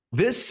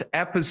This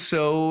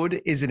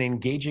episode is an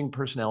Engaging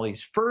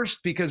Personalities first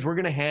because we're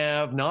going to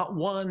have not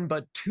one,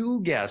 but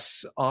two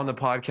guests on the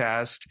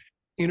podcast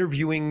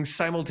interviewing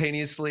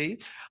simultaneously.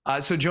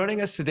 So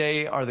joining us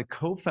today are the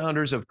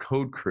co-founders of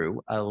Code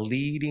Crew, a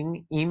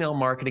leading email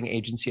marketing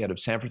agency out of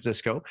San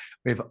Francisco.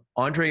 We have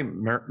Andre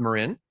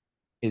Marin,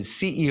 is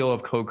CEO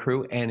of Code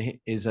Crew and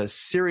is a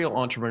serial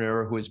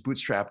entrepreneur who has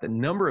bootstrapped a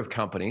number of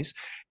companies.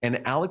 And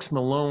Alex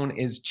Malone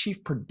is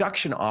Chief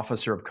Production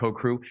Officer of Code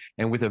Crew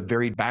and with a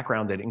varied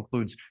background that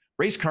includes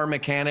race car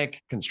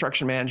mechanic,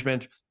 construction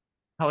management.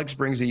 Alex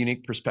brings a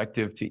unique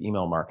perspective to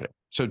email marketing.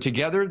 So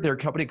together, their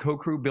company Code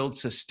Crew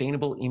builds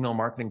sustainable email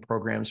marketing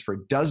programs for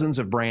dozens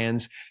of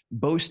brands,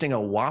 boasting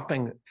a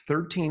whopping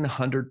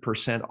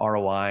 1,300%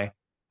 ROI.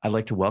 I'd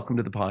like to welcome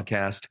to the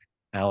podcast,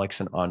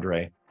 Alex and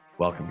Andre.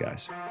 Welcome,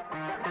 guys.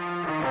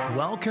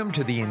 Welcome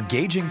to the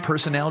Engaging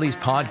Personalities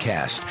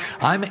podcast.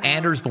 I'm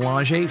Anders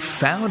Belanger,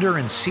 founder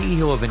and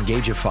CEO of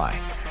Engagify,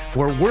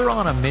 where we're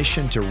on a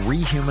mission to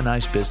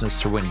rehumanize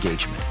business through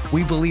engagement.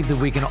 We believe that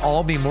we can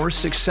all be more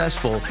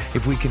successful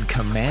if we can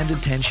command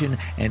attention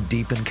and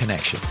deepen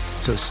connection.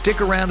 So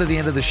stick around to the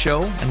end of the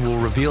show and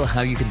we'll reveal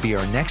how you can be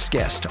our next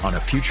guest on a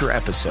future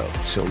episode.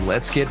 So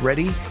let's get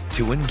ready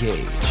to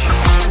engage.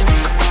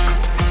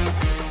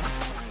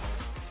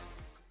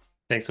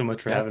 Thanks so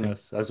much for having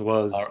us, as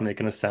well as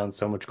making us sound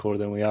so much cooler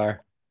than we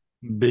are.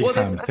 Big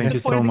time. Thank you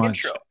so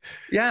much.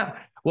 Yeah.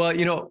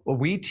 Well,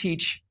 we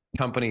teach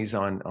companies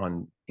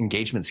on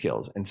engagement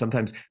skills, and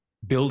sometimes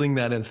building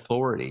that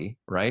authority,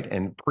 right?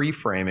 And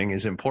pre-framing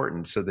is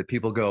important so that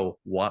people go,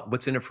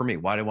 what's in it for me?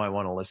 Why do I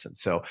want to listen?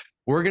 So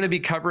we're going to be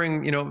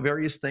covering,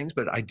 various things,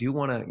 but I do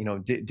want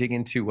to, dig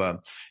into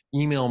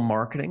email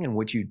marketing and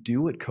what you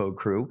do at Code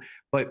Crew.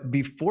 But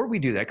before we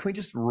do that, can we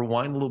just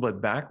rewind a little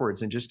bit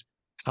backwards and just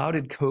how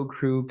did Code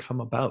Crew come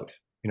about?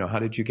 How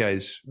did you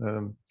guys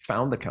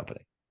found the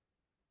company?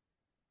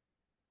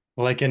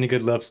 Well, like any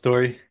good love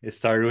story, it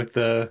started with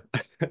a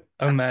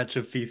match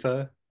of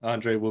FIFA.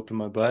 Andre whooping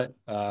my butt.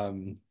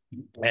 And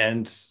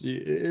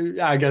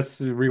I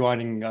guess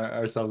rewinding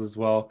ourselves as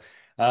well.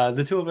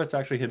 The two of us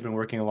actually had been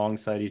working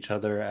alongside each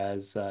other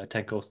as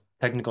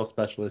technical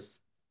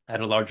specialists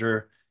at a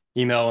larger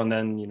email and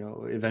then,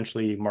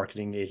 eventually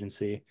marketing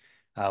agency.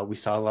 We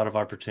saw a lot of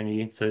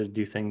opportunity to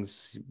do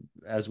things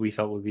as we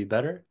felt would be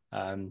better.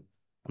 Lo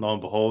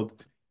and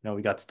behold,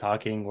 we got to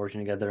talking, working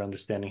together,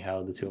 understanding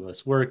how the two of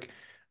us work,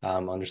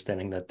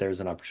 understanding that there's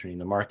an opportunity in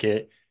the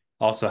market.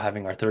 Also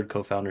having our third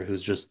co-founder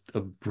who's just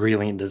a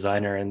brilliant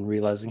designer and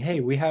realizing, hey,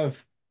 we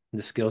have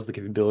the skills, the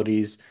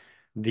capabilities,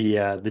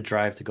 the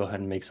drive to go ahead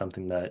and make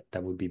something that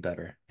would be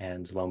better.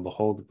 And lo and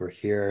behold, we're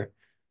here,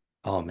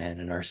 oh man,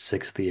 in our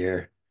 6th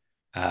year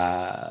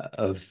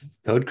of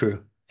Code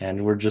Crew.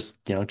 And we're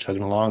just,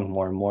 chugging along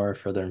more and more,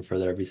 further and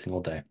further every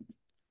single day.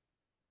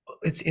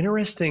 It's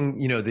interesting,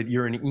 that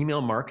you're an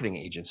email marketing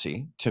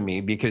agency to me,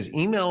 because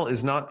email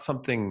is not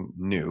something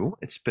new.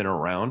 It's been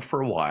around for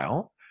a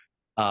while,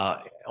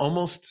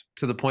 almost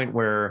to the point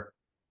where,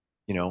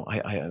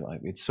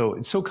 it's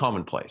so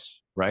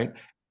commonplace, right?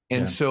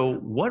 And so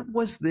what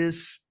was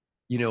this,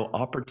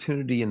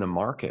 opportunity in the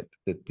market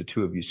that the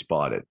two of you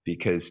spotted?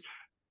 Because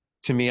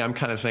to me, I'm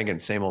kind of thinking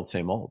same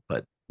old,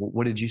 but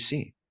what did you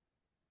see?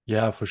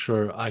 Yeah, for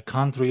sure. I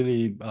can't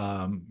really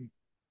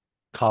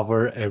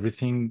cover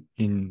everything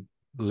in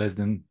less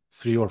than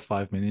 3 or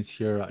 5 minutes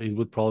here. It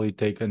would probably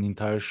take an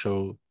entire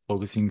show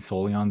focusing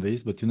solely on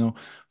this. But,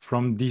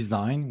 from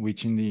design,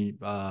 which in the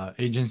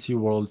agency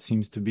world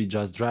seems to be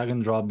just drag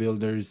and drop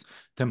builders,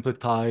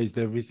 templatized,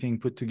 everything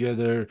put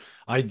together,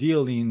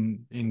 ideally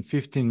in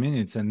 15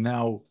 minutes. And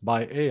now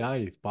by AI,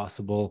 if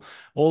possible,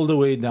 all the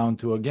way down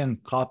to, again,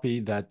 copy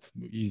that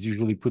is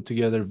usually put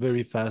together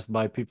very fast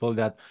by people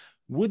that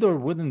would or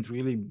wouldn't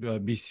really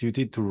be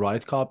suited to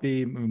write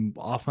copy.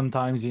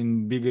 Oftentimes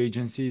in big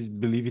agencies,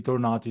 believe it or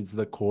not, it's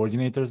the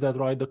coordinators that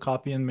write the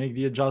copy and make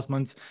the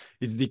adjustments.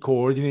 It's the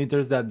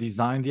coordinators that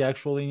design the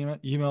actual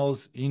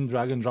emails in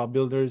drag and drop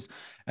builders.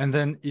 And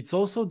then it's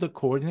also the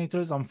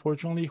coordinators,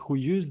 unfortunately, who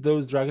use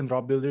those drag and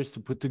drop builders to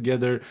put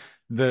together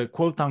the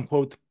quote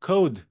unquote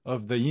code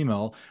of the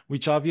email,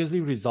 which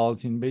obviously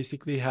results in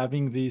basically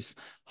having this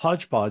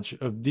hodgepodge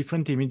of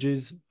different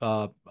images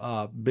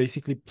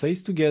basically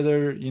placed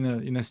together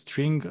in a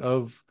string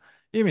of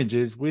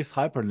images with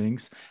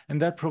hyperlinks,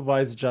 and that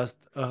provides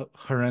just a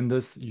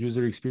horrendous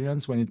user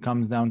experience when it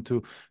comes down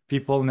to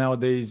people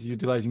nowadays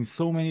utilizing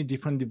so many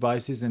different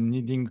devices and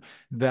needing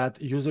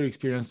that user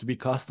experience to be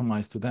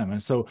customized to them.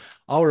 And so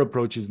our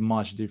approach is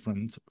much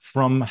different,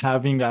 from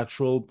having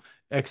actual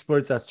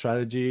experts at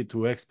strategy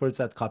to experts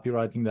at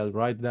copywriting that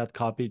write that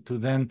copy, to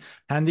then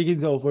handing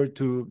it over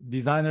to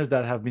designers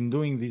that have been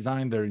doing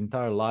design their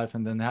entire life,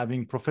 and then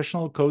having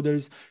professional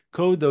coders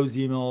code those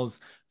emails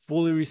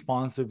fully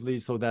responsively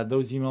so that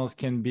those emails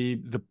can be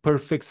the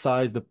perfect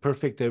size, the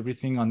perfect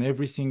everything on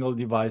every single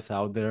device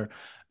out there.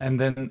 And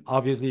then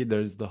obviously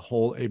there's the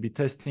whole A/B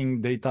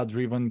testing,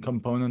 data-driven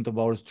component of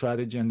our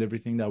strategy and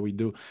everything that we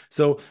do.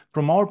 So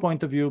from our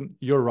point of view,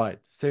 you're right.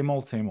 Same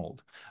old, same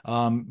old.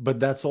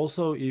 But that's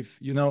also if,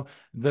 you know,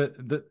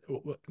 the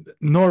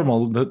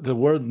normal, the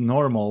word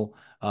normal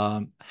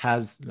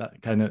has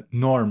that kind of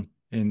norm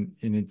in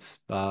its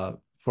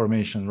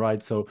formation,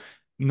 right? So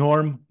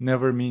norm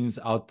never means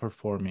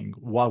outperforming.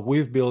 What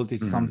we've built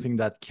is something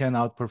that can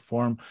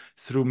outperform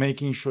through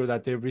making sure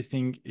that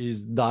everything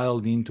is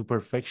dialed into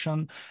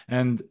perfection.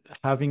 And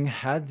having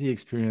had the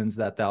experience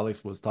that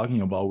Alex was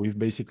talking about, we've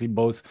basically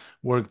both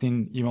worked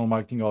in email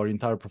marketing our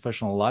entire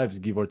professional lives,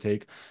 give or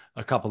take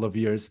a couple of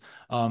years.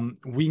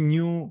 We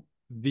knew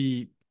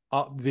the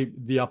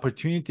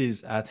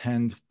opportunities at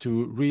hand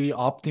to really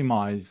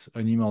optimize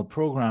an email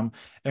program,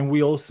 and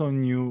we also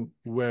knew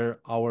where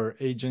our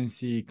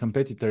agency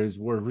competitors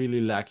were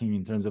really lacking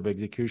in terms of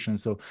execution.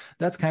 So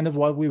that's kind of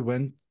what we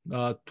went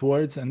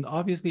towards. And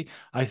obviously,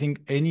 I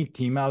think any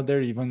team out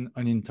there, even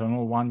an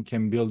internal one,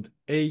 can build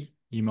a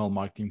email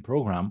marketing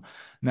program.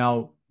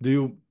 Now, do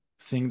you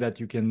think that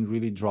you can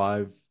really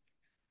drive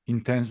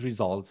intense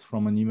results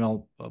from an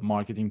email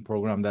marketing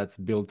program that's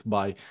built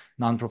by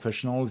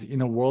non-professionals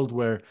in a world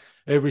where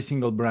every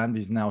single brand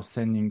is now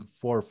sending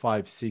 4,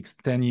 5, 6,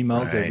 10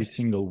 emails every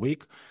single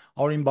week?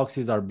 Our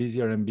inboxes are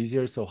busier and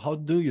busier. So how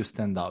do you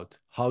stand out?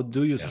 How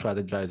do you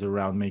strategize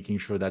around making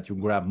sure that you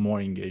grab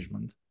more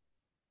engagement?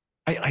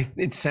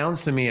 It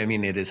sounds to me, I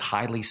mean, it is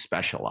highly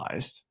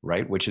specialized,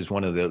 right? Which is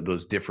one of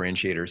those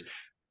differentiators.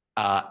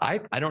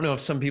 I don't know if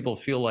some people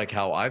feel like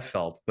how I've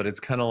felt, but it's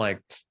kind of like,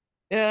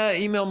 yeah,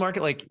 email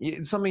market, like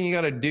it's something you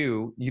got to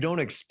do. You don't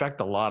expect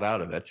a lot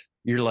out of it.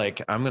 You're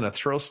like, I'm going to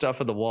throw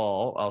stuff at the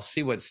wall. I'll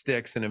see what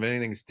sticks. And if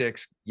anything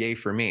sticks, yay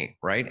for me.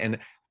 Right. And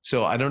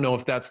so I don't know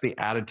if that's the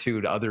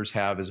attitude others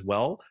have as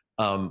well.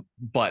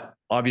 But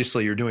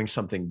obviously you're doing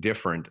something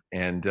different.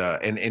 And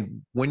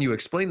when you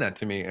explain that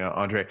to me,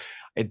 Andre,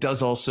 it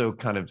does also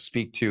kind of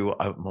speak to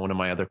one of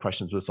my other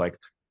questions was like,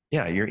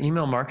 yeah, your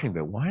email marketing,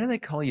 but why do they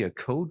call you a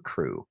code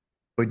crew?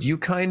 But you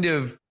kind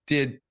of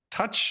did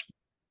touch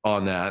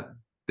on that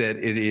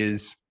it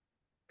is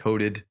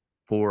coded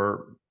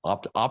for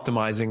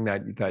optimizing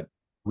that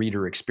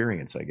reader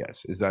experience, I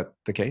guess. Is that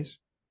the case?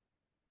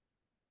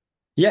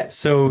 Yeah,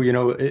 so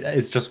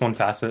it's just one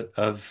facet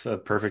of a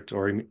perfect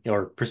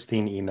or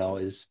pristine email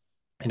is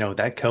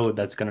that code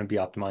that's going to be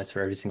optimized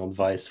for every single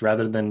device,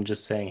 rather than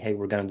just saying, hey,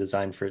 we're going to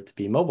design for it to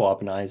be mobile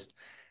optimized,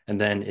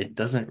 and then it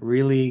doesn't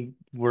really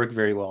work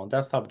very well on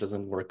desktop. It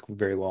doesn't work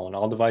very well on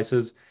all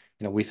devices.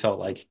 We felt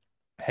like,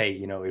 hey,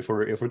 if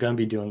we're going to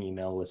be doing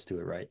email, let's do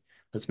it right.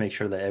 Let's make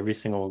sure that every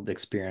single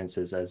experience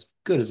is as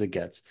good as it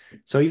gets.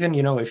 So even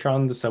if you're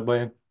on the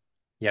subway,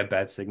 you have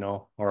bad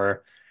signal,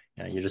 or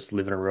you just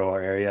live in a rural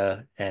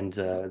area and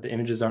the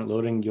images aren't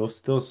loading, you'll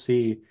still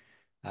see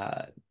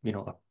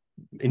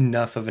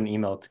enough of an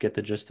email to get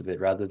the gist of it,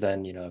 rather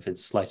than if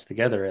it's sliced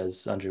together,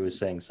 as Andre was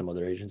saying some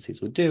other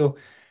agencies would do.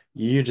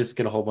 You just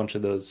get a whole bunch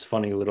of those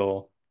funny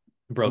little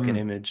broken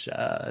image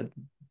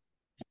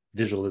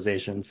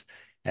visualizations,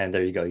 and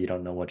there you go, you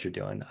don't know what you're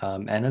doing.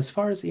 And as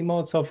far as email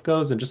itself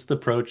goes, and just the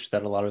approach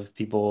that a lot of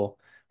people,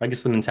 I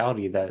guess the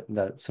mentality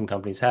that some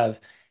companies have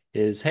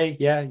is, hey,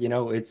 yeah,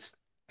 it's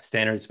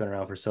standard, it's been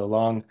around for so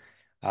long.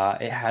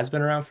 It has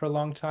been around for a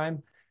long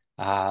time,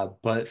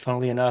 but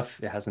funnily enough,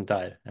 it hasn't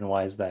died. And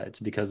why is that? It's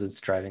because it's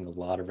driving a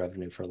lot of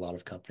revenue for a lot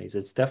of companies.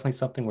 It's definitely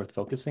something worth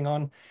focusing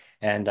on.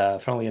 And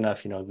funnily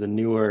enough, the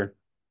newer,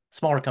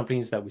 smaller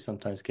companies that we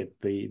sometimes get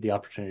the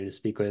opportunity to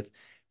speak with,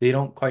 they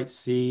don't quite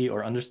see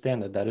or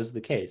understand that is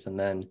the case. And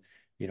then,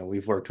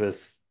 we've worked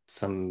with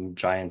some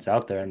giants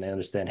out there, and they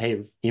understand,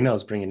 hey, email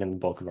is bringing in the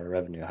bulk of our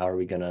revenue. How are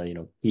we going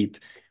to, keep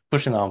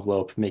pushing the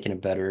envelope, making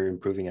it better,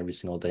 improving every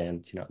single day?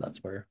 And,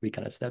 that's where we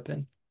kind of step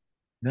in.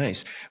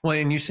 Nice. Well,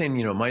 and you're saying,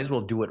 might as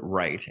well do it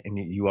right. And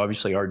you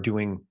obviously are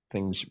doing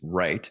things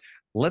right.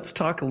 Let's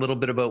talk a little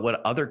bit about what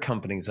other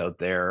companies out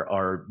there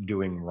are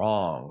doing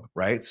wrong,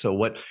 right? So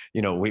what,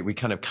 we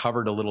kind of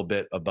covered a little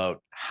bit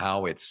about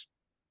how it's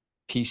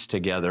pieced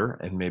together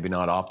and maybe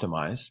not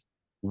optimized.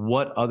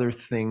 What other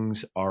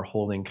things are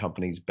holding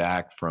companies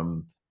back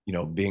from,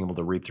 being able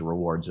to reap the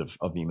rewards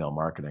of email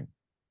marketing?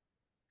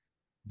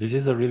 This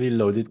is a really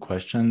loaded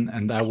question,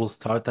 and I will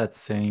start at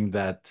saying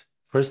that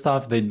first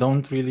off, they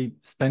don't really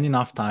spend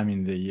enough time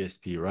in the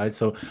ESP, right?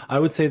 So I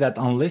would say that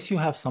unless you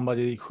have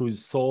somebody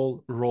whose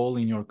sole role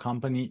in your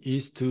company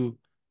is to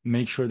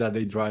make sure that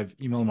they drive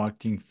email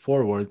marketing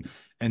forward,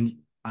 and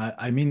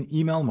I mean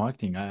email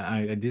marketing.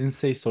 I didn't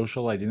say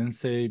social. I didn't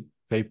say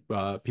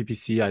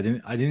PPC.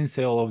 I didn't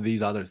say all of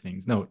these other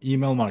things. No,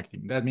 email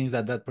marketing. That means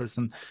that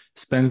person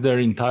spends their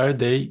entire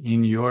day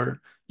in your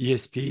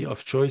ESP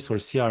of choice or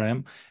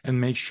CRM and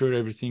make sure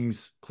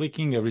everything's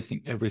clicking,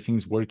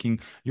 everything's working.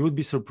 You would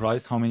be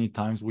surprised how many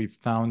times we've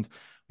found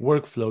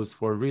workflows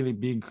for really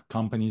big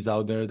companies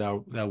out there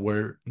that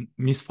were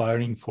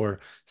misfiring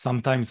for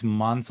sometimes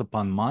months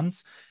upon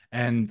months.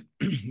 And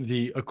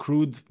the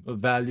accrued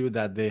value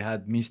that they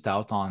had missed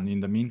out on in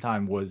the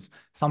meantime was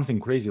something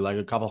crazy, like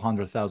a couple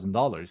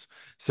 $100,000.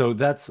 So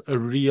that's a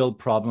real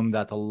problem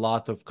that a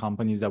lot of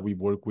companies that we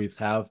work with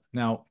have.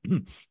 Now,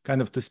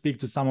 kind of to speak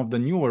to some of the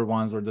newer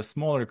ones or the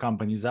smaller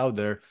companies out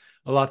there,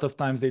 a lot of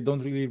times they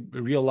don't really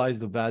realize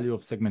the value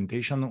of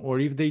segmentation, or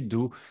if they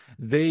do,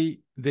 they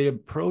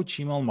approach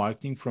email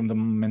marketing from the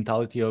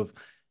mentality of,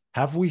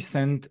 have we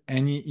sent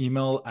any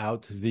email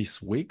out this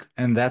week?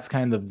 And that's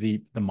kind of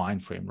the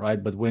mind frame,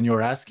 right? But when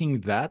you're asking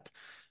that,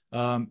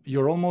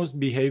 you're almost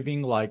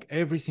behaving like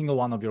every single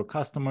one of your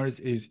customers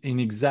is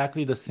in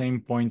exactly the same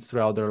point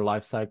throughout their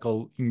life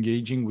cycle,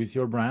 engaging with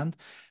your brand.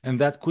 And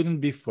that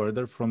couldn't be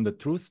further from the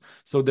truth.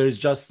 So there's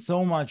just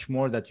so much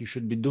more that you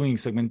should be doing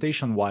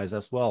segmentation wise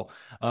as well.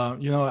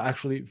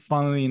 Actually,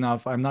 funnily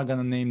enough, I'm not going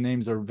to name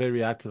names or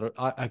very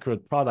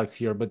accurate products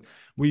here, but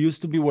we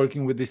used to be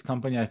working with this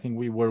company. I think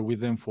we were with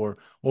them for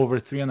over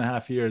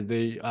 3.5 years.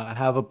 They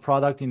have a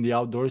product in the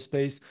outdoor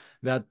space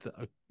that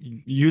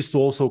used to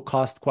also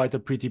cost quite a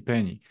pretty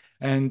penny.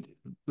 And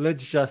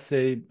let's just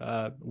say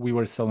we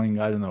were selling,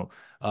 I don't know,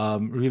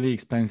 really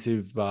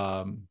expensive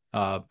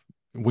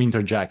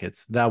winter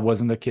jackets. That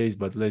wasn't the case,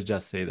 but let's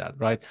just say that,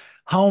 right?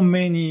 How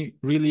many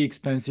really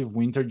expensive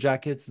winter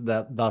jackets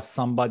that does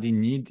somebody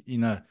need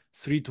in a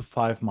 3 to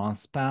 5 month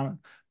span?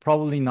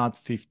 Probably not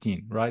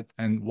 15, right?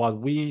 And what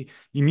we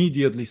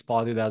immediately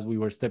spotted as we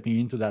were stepping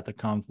into that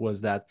account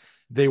was that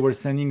they were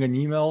sending an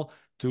email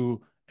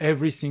to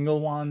every single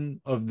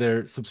one of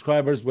their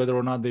subscribers, whether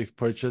or not they've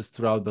purchased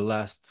throughout the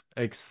last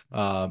X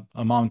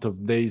amount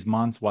of days,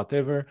 months,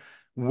 whatever,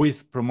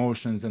 with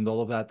promotions and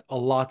all of that. A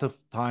lot of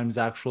times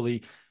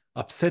actually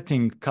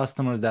upsetting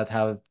customers that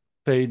have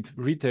paid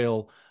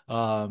retail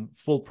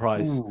full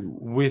price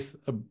with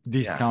a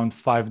discount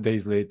 5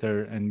 days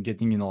later and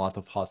getting in a lot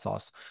of hot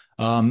sauce.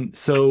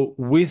 So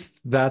with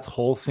that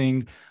whole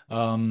thing,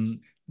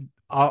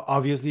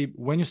 obviously,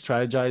 when you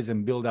strategize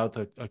and build out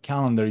a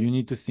calendar, you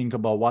need to think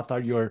about what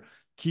are your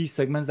key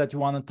segments that you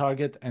want to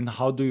target and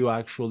how do you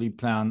actually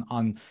plan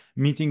on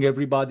meeting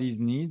everybody's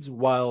needs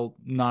while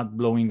not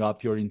blowing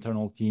up your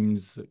internal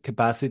team's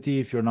capacity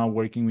if you're not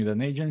working with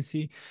an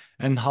agency,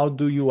 and how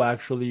do you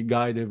actually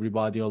guide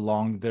everybody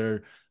along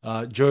their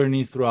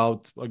journey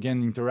throughout,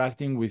 again,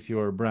 interacting with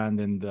your brand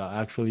and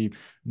actually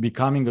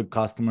becoming a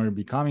customer,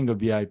 becoming a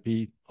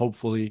VIP,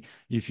 hopefully,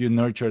 if you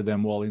nurture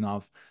them well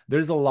enough.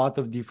 There's a lot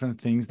of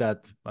different things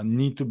that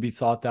need to be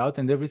thought out,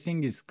 and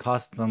everything is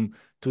custom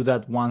to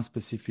that one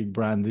specific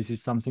brand. This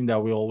is something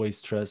that we always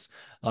stress.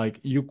 Like,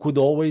 you could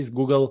always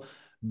Google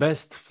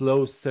best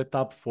flow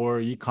setup for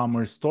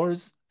e-commerce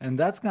stores, and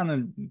that's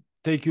gonna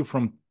take you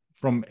from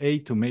A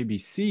to maybe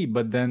C,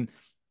 but then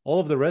all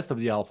of the rest of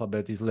the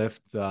alphabet is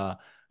left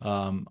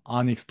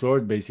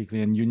unexplored,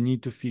 basically, and you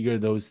need to figure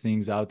those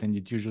things out, and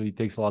it usually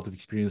takes a lot of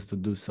experience to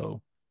do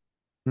so.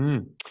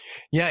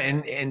 Yeah,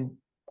 and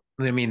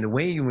I mean, the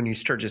way when you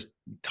start just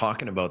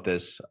talking about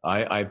this,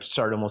 I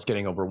start almost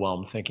getting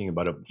overwhelmed thinking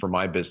about it for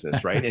my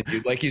business, right?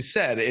 And like you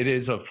said, it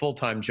is a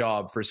full-time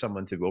job for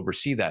someone to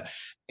oversee that,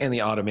 and the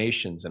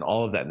automations and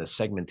all of that, and the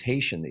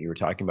segmentation that you were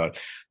talking about.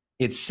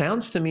 It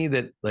sounds to me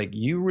that like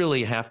you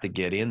really have to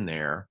get in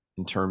there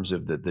in terms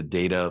of the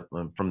data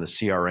from the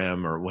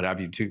CRM or what have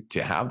you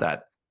to have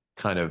that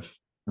kind of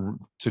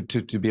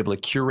to be able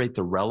to curate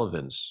the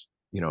relevance,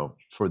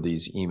 for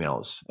these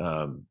emails.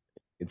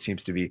 It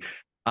seems to be.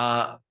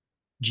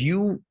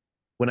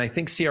 When I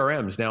think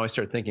CRMs, now I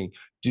start thinking,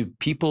 do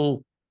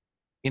people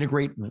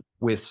integrate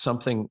with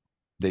something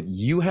that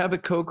you have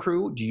at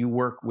Co-Crew? Do you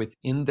work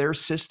within their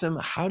system?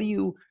 How do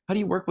you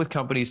work with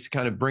companies to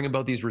kind of bring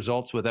about these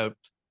results without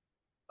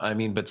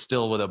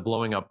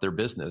blowing up their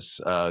business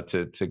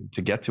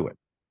to get to it?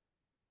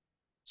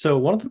 So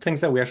one of the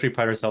things that we actually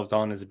pride ourselves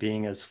on is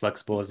being as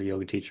flexible as a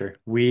yoga teacher.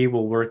 We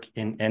will work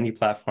in any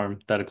platform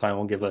that a client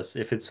will give us.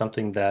 If it's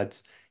something that,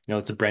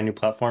 it's a brand new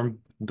platform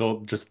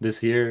built just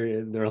this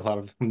year, there are a lot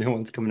of new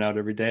ones coming out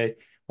every day,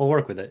 we'll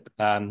work with it.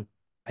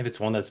 If it's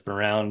one that's been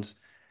around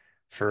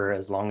for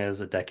as long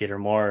as a decade or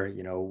more,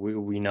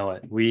 we know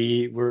it.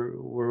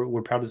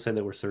 We're proud to say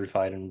that we're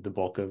certified in the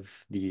bulk of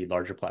the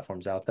larger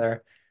platforms out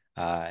there.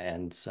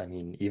 And I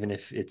mean, even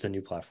if it's a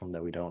new platform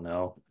that we don't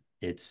know,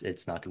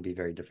 it's not going to be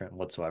very different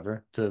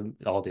whatsoever to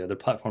all the other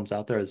platforms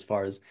out there as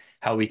far as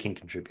how we can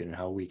contribute and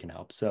how we can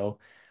help. So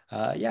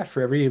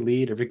for every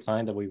lead, every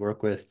client that we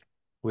work with,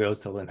 we always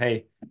tell them,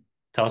 hey,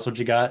 tell us what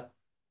you got.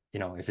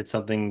 If it's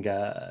something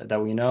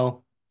that we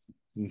know,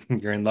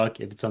 you're in luck.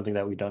 If it's something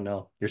that we don't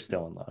know, you're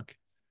still in luck.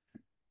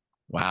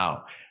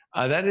 Wow.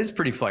 That is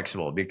pretty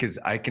flexible, because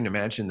I can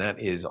imagine that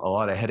is a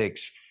lot of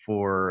headaches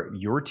for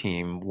your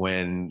team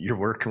when you're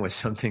working with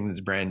something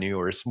that's brand new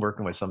or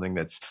working with something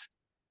that's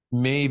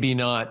maybe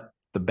not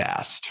the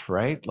best,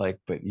 right? Like,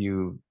 but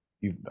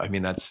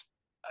that's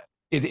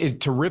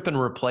it to rip and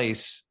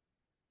replace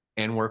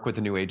and work with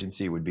a new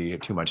agency would be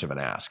too much of an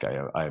ask,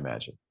 I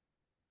imagine.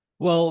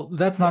 Well,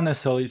 that's not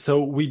necessarily.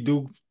 So we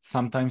do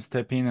sometimes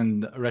step in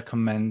and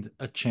recommend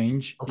a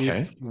change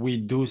Okay. if we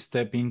do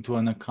step into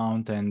an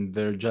account and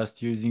they're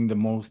just using the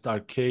most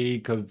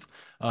archaic of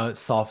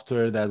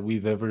software that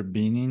we've ever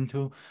been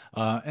into.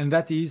 And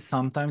that is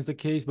sometimes the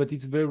case, but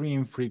it's very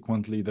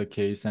infrequently the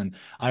case. And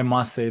I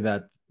must say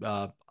that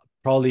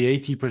probably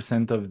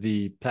 80% of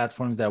the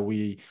platforms that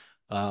we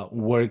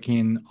work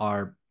in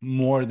are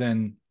more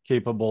than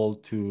capable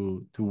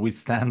to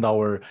withstand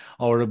our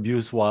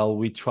abuse while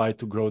we try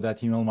to grow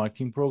that email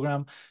marketing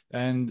program.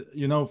 And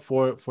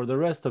for the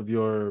rest of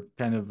your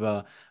kind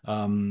of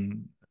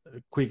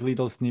quick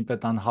little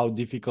snippet on how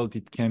difficult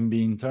it can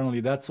be internally,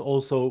 that's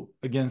also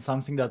again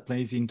something that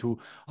plays into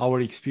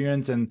our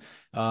experience and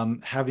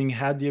having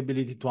had the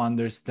ability to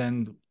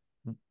understand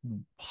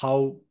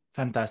how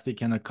fantastic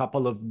can a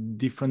couple of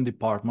different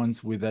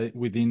departments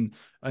within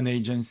an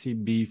agency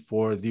be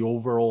for the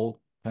overall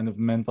kind of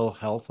mental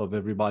health of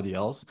everybody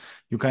else.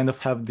 You kind of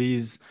have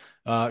these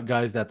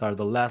guys that are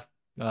the last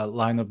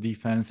line of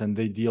defense and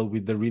they deal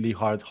with the really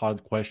hard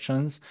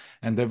questions,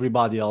 and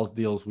everybody else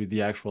deals with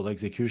the actual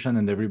execution,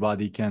 and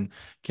everybody can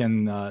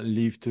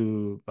live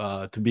to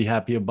be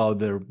happy about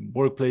their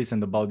workplace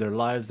and about their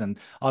lives. And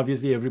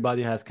obviously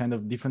everybody has kind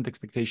of different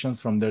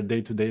expectations from their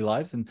day-to-day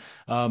lives. And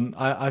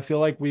I feel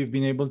like we've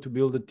been able to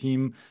build a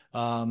team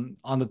on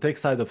the tech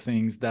side of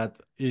things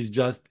that is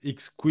just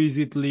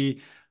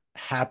exquisitely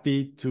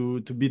happy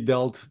to be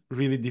dealt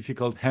really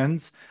difficult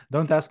hands.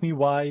 Don't ask me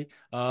why.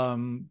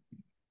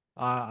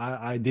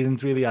 I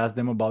didn't really ask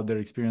them about their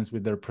experience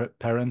with their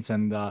parents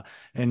and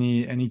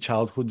any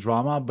childhood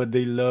drama, but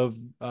they love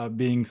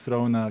being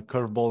thrown a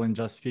curveball and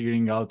just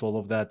figuring out all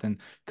of that and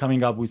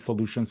coming up with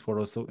solutions for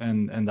us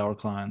and our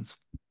clients.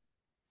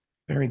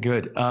 Very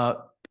good. I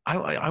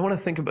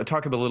want to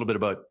talk a little bit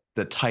about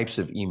the types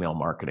of email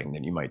marketing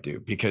that you might do,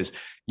 because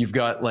you've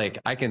got, like,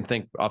 I can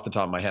think off the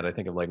top of my head, I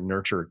think of like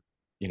nurture,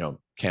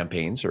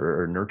 campaigns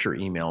or nurture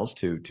emails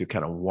to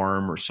kind of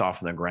warm or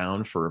soften the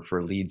ground for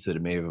leads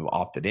that may have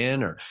opted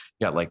in, or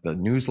you got like the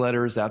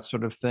newsletters, that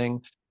sort of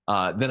thing.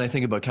 Then I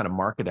think about kind of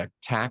market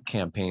attack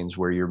campaigns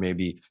where you're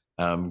maybe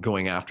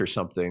going after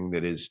something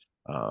that is,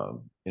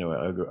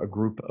 a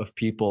group of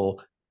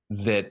people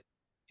that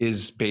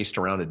is based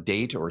around a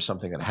date or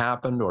something that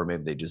happened, or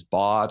maybe they just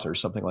bought or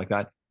something like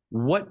that.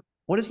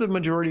 What is the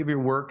majority of your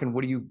work, and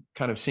what are you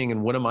kind of seeing,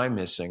 and what am I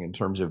missing in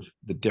terms of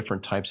the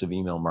different types of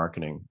email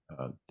marketing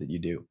that you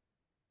do?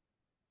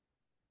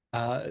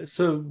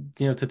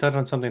 To touch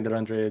on something that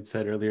Andre had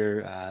said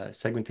earlier,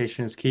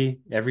 segmentation is key.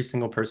 Every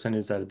single person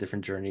is at a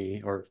different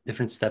journey or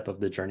different step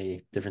of the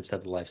journey, different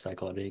step of the life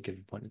cycle at any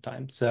given point in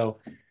time. So,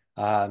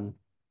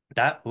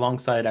 that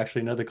alongside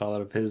actually another call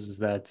out of his is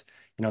that,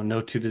 no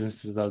two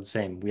businesses are the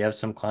same. We have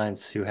some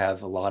clients who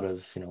have a lot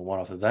of,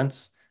 one-off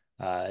events.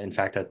 In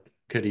fact, that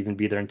could even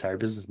be their entire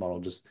business model,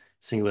 just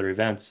singular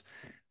events.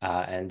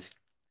 And,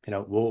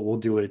 we'll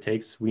do what it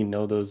takes. We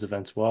know those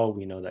events well.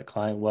 We know that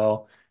client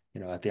well.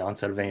 At the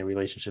onset of any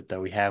relationship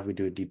that we have, we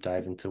do a deep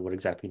dive into what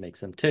exactly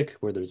makes them tick,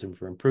 where there's room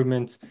for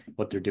improvement,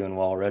 what they're doing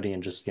well already,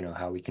 and just,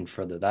 how we can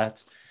further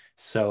that.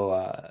 So,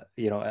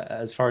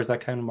 as far as that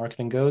kind of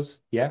marketing goes,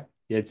 yeah,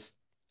 it's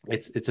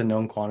a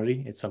known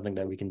quantity. It's something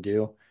that we can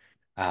do.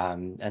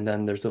 And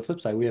then there's the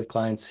flip side. We have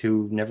clients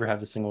who never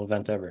have a single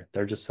event ever.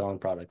 They're just selling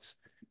products.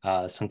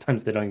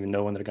 Sometimes they don't even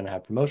know when they're going to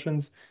have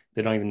promotions.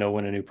 They don't even know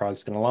when a new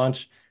product's going to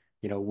launch.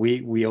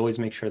 We always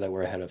make sure that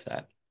we're ahead of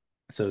that.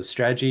 So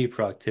strategy,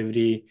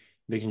 proactivity,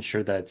 making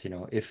sure that,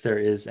 if there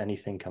is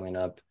anything coming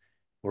up,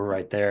 we're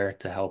right there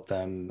to help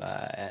them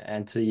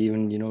and to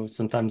even,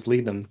 sometimes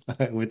lead them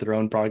with their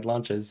own product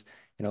launches.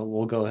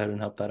 We'll go ahead and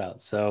help that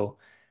out. So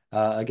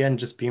again,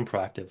 just being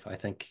proactive, I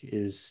think,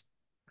 is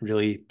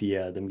really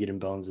the meat and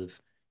bones of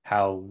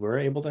how we're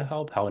able to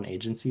help, how an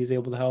agency is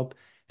able to help.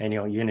 And,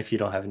 even if you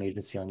don't have an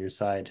agency on your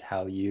side,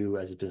 how you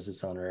as a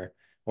business owner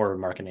or a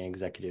marketing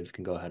executive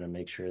can go ahead and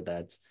make sure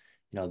that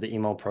the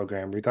email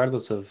program,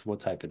 regardless of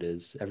what type it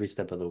is, every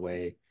step of the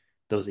way,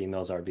 those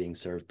emails are being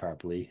served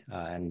properly.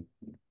 And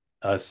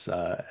us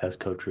as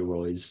CodeCrew, we're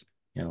always,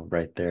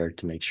 right there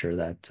to make sure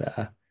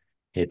that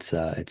it's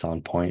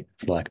on point,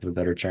 for lack of a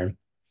better term.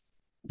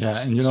 Yeah,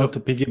 and to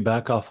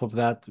piggyback off of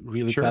that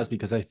really Sure. fast,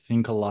 because I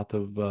think a lot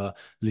of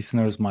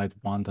listeners might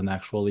want an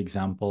actual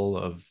example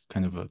of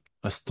kind of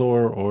a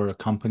store or a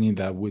company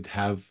that would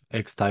have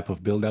X type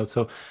of build out.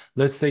 So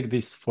let's take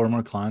this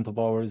former client of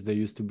ours. They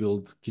used to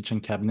build kitchen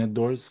cabinet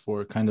doors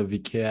for kind of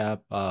IKEA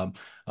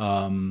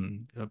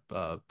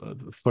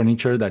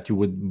furniture that you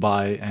would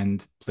buy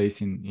and place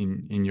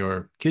in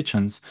your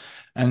kitchens.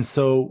 And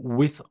so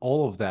with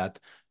all of that,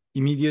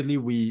 immediately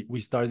we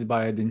started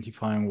by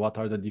identifying what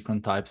are the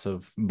different types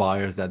of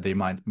buyers that they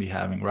might be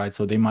having, right?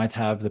 So they might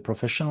have the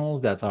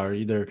professionals that are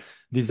either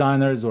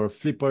designers or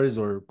flippers,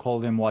 or call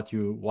them what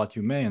you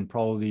may, and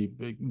probably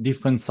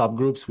different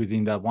subgroups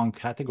within that one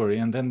category.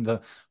 And then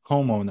the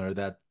homeowner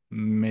that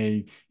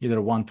may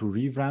either want to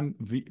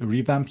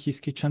revamp his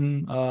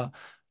kitchen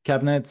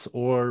cabinets,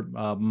 or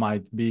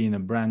might be in a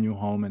brand new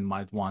home and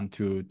might want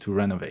to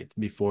renovate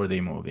before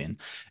they move in.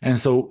 And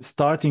so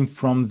starting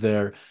from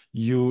there,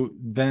 you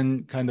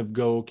then kind of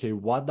go, okay,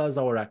 what does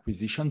our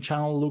acquisition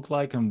channel look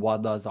like, and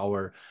what does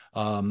our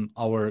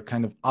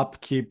kind of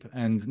upkeep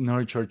and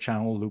nurture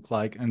channel look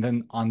like? And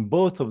then on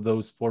both of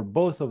those, for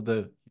both of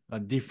the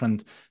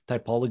different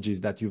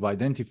typologies that you've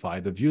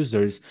identified of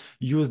users,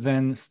 you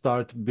then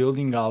start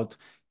building out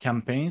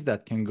campaigns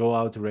that can go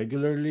out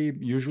regularly.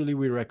 Usually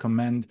we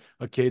recommend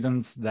a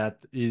cadence that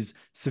is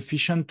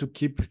sufficient to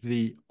keep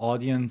the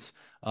audience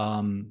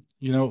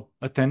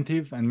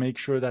attentive and make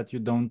sure that you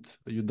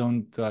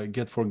don't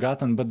get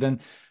forgotten. But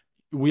then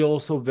we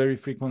also very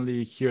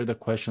frequently hear the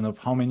question of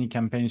how many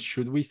campaigns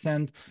should we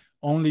send.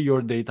 Only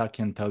your data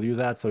can tell you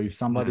that. So if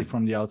somebody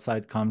from the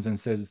outside comes and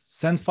says,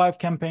 send 5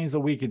 campaigns a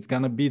week, it's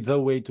going to be the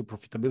way to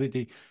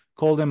profitability,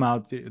 call them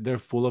out. They're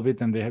full of it,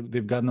 and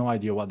they've got no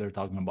idea what they're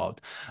talking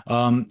about.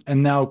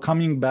 And now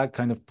coming back,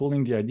 kind of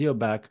pulling the idea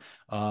back,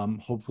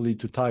 hopefully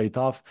to tie it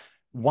off,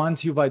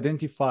 once you've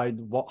identified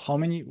how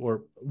many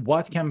or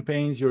what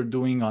campaigns you're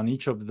doing on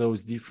each of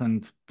those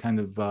different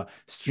kind of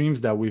streams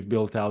that we've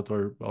built out,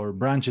 or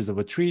branches of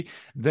a tree,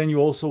 then you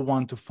also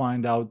want to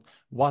find out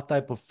what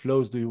type of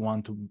flows do you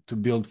want to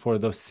build for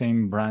those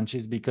same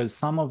branches, because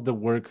some of the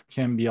work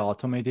can be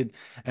automated.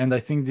 And I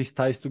think this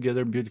ties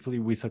together beautifully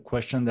with a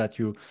question that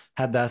you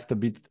had asked a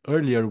bit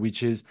earlier,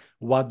 which is,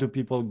 what do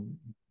people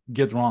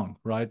get wrong,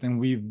 right? And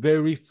we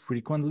very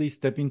frequently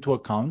step into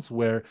accounts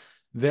where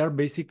they're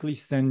basically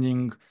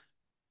sending,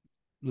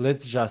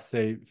 let's just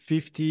say,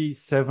 50,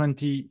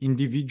 70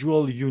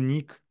 individual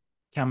unique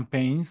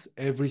campaigns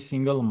every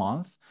single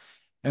month.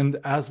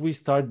 And as we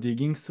start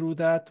digging through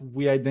that,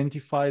 we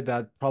identify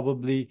that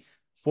probably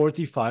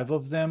 45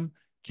 of them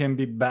can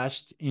be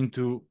batched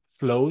into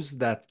flows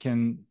that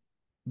can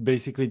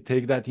basically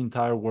take that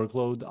entire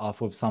workload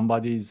off of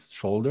somebody's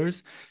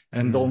shoulders,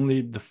 and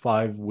only the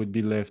 5 would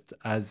be left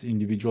as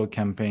individual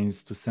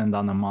campaigns to send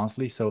on a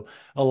monthly. So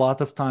a lot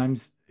of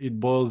times it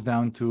boils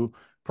down to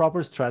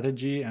proper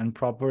strategy and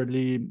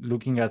properly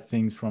looking at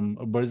things from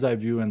a bird's eye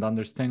view and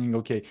understanding,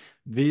 okay,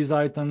 these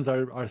items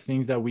are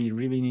things that we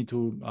really need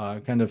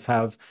to kind of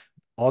have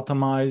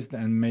automized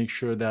and make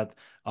sure that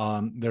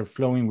they're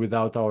flowing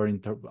without our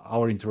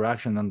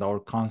interaction and our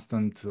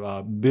constant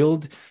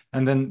build.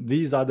 And then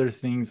these other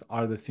things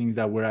are the things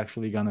that we're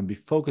actually going to be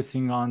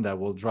focusing on, that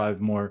will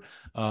drive more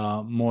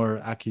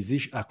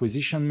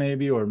acquisition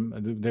maybe, or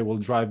they will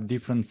drive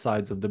different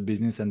sides of the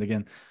business. And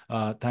again,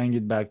 tying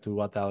it back to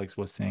what Alex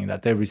was saying,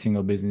 that every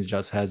single business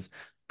just has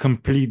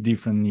complete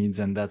different needs,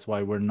 and that's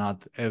why we're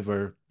not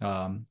ever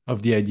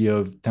of the idea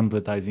of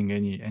templatizing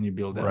any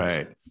build outs.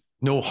 Right.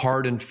 No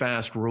hard and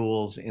fast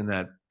rules in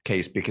that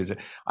case, because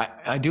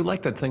I do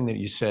like that thing that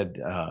you said,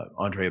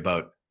 Andre,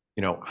 about,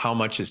 how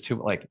much is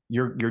too, like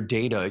your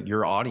data,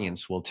 your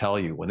audience will tell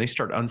you when they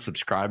start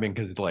unsubscribing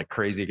because it's like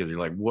crazy, because you're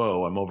like,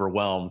 whoa, I'm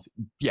overwhelmed.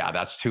 Yeah,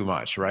 that's too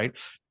much, right?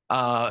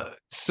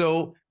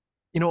 So,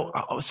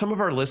 some of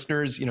our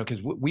listeners,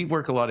 because we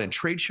work a lot in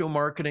trade show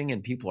marketing,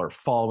 and people are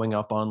following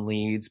up on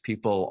leads.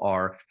 People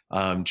are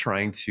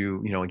trying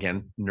to,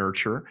 again,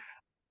 nurture.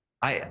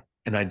 I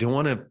don't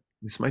want to,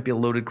 this might be a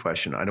loaded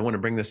question. I don't want to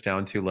bring this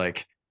down to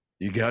like,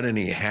 you got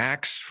any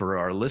hacks for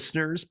our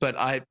listeners? But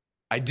I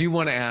do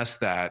want to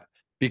ask that,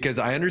 because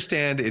I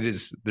understand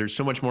there's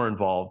so much more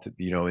involved,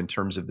 in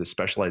terms of the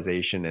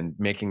specialization and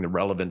making the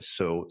relevance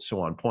so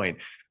on point.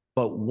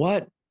 But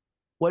what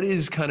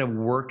is kind of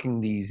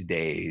working these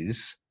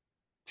days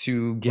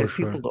to get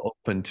people to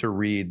open to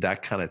read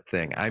that kind of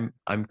thing?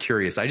 I'm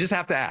curious. I just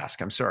have to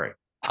ask. I'm sorry.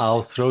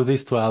 I'll throw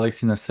this to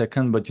Alex in a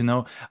second, but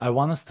I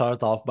want to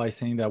start off by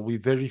saying that we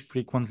very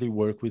frequently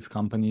work with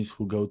companies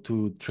who go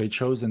to trade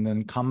shows and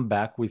then come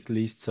back with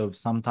lists of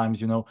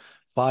sometimes,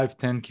 5,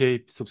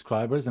 10K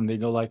subscribers, and they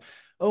go like,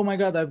 oh my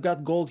God, I've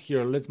got gold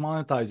here. Let's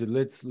monetize it.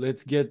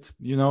 Let's get,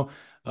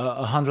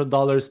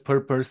 $100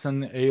 per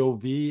person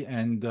AOV,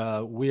 and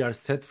we are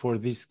set for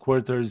this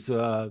quarter's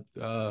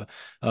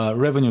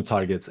revenue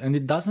targets. And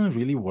it doesn't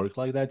really work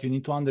like that. You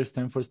need to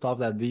understand first off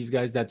that these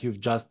guys that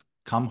you've just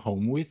come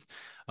home with,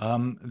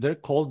 they're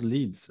cold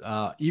leads.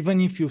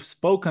 Even if you've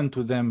spoken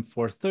to them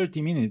for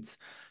 30 minutes,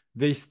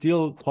 they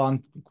still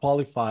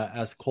qualify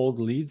as cold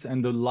leads,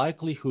 and the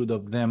likelihood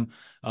of them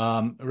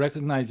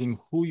recognizing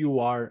who you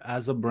are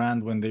as a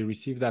brand when they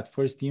receive that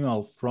first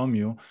email from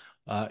you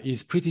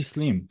is pretty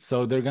slim.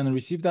 So they're going to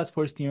receive that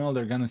first email.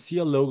 They're going to see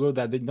a logo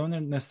that they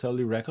don't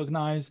necessarily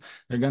recognize.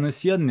 They're going to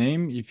see a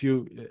name.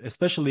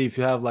 Especially if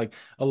you have like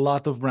a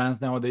lot of brands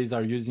nowadays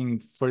are using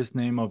first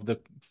name of the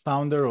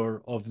founder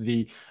or of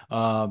the,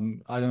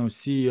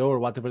 CEO or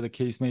whatever the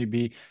case may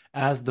be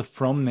as the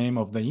from name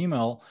of the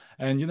email.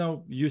 And,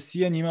 you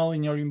see an email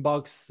in your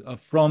inbox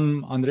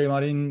from Andre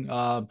Marin,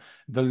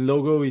 the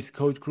logo is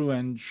Code Crew.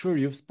 And sure,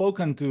 you've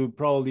spoken to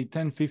probably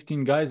 10,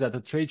 15 guys at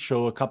a trade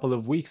show a couple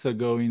of weeks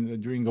ago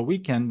during a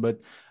weekend,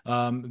 but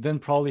then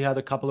probably had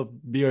a couple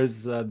of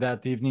beers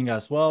that evening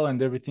as well.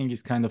 And everything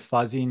is kind of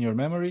fuzzy in your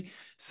memory.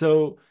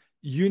 So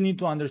you need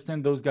to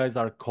understand those guys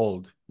are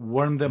cold.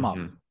 Warm them up.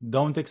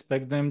 Don't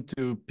expect them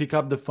to pick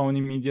up the phone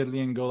immediately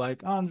and go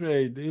like,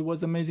 Andre, it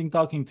was amazing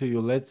talking to you.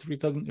 Let's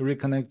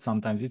reconnect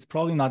sometimes. It's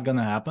probably not going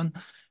to happen.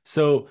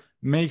 So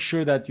make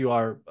sure that you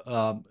are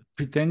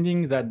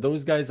pretending that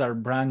those guys are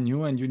brand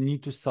new and you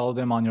need to sell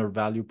them on your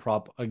value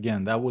prop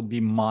again. That would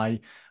be my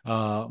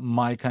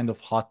kind of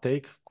hot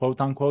take, quote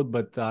unquote.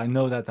 But I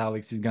know that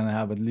Alex is going to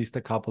have at least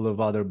a couple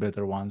of other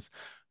better ones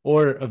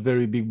or a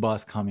very big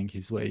boss coming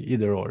his way,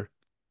 either or.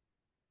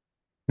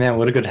 Man,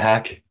 what a good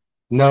hack.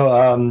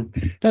 No,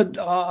 no,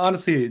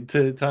 honestly,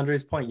 to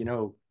Andre's point,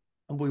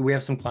 we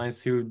have some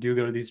clients who do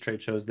go to these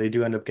trade shows. They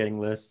do end up getting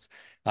lists,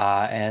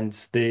 and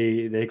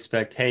they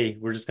expect, hey,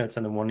 we're just going to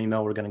send them one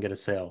email, we're going to get a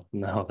sale.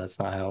 No, that's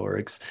not how it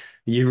works.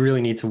 You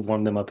really need to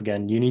warm them up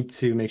again. You need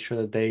to make sure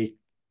that they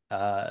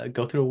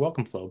go through a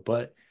welcome flow,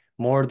 but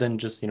more than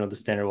just, the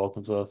standard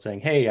welcome flow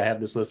saying, hey, I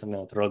have this list, I'm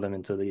going to throw them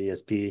into the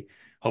ESP,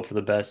 hope for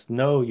the best.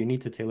 No, you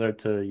need to tailor it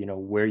to,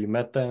 where you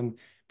met them,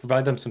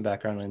 provide them some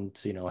background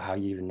into, how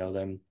you even know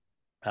them,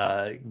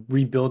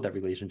 rebuild that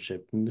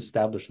relationship,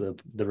 establish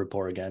the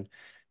rapport again,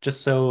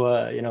 just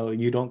so,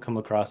 you don't come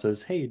across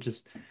as, hey,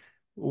 just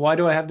why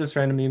do I have this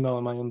random email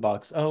in my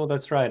inbox? Oh,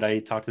 that's right. I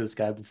talked to this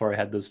guy before I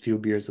had those few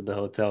beers at the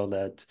hotel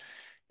that,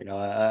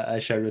 I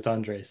shared with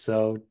Andre.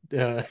 So,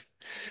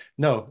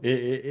 no,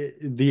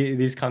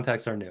 these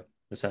contacts are new,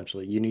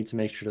 essentially. You need to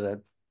make sure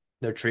that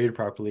they're treated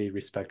properly,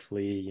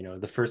 respectfully.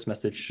 The first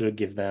message should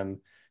give them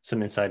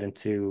some insight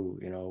into,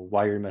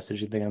 why you're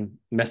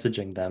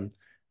messaging them,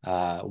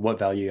 what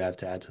value you have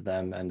to add to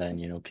them, and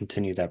then,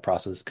 continue that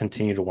process,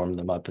 continue to warm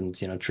them up, and,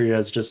 treat it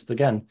as just,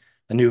 again,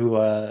 a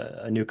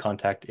new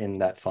contact in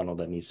that funnel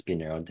that needs to be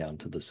narrowed down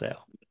to the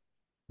sale.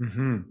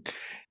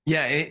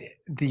 Yeah,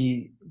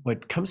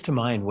 what comes to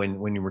mind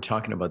when you were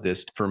talking about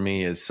this for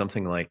me is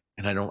something like,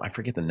 and I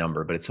forget the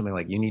number, but it's something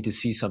like you need to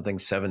see something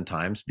 7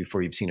 times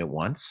before you've seen it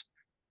once,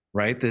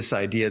 right? This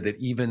idea that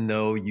even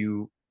though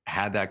you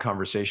had that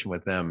conversation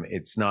with them,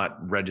 it's not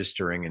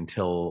registering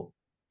until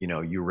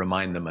you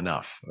remind them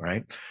enough,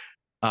 right?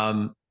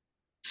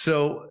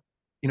 So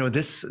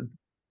this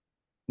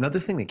another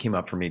thing that came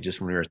up for me just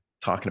when we were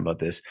talking about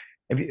this.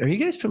 Are you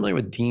guys familiar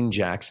with Dean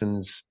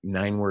Jackson's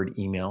 9-word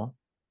email?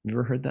 Have you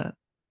ever heard that?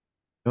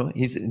 No,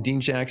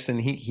 Dean Jackson.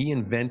 He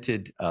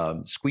invented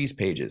squeeze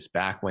pages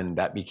back when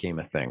that became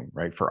a thing,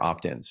 right, for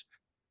opt-ins.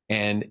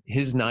 And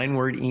his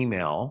 9-word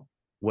email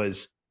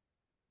was,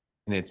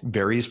 and it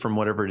varies from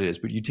whatever it is,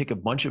 but you take a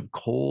bunch of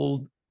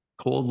cold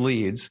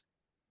leads,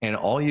 and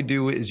all you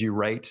do is you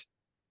write,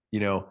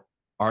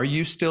 are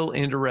you still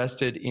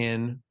interested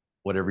in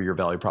whatever your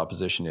value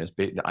proposition is?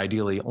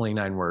 Ideally, only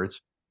 9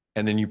 words,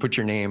 and then you put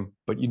your name,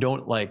 but you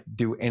don't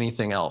do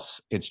anything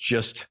else. It's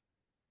just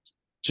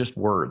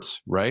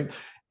words, right?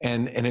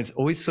 And it's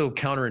always so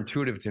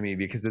counterintuitive to me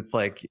because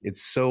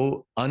it's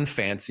so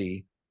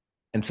unfancy,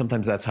 and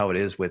sometimes that's how it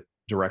is with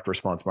direct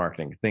response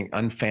marketing. I think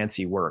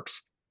unfancy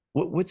works.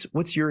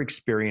 What's your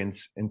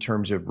experience in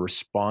terms of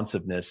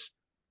responsiveness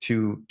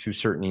to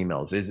certain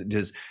emails?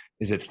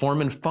 Is it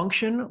form and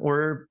function,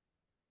 or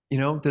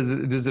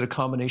does it a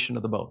combination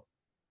of the both?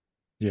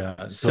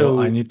 Yeah, so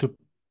I need to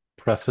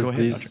preface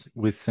this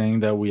with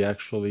saying that we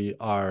actually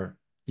are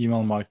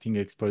email marketing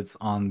experts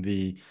on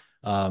the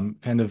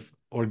kind of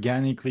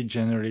organically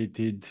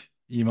generated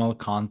email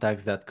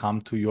contacts that come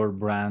to your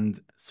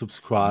brand,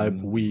 subscribe.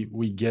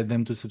 We get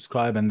them to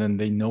subscribe, and then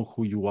they know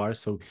who you are.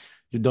 So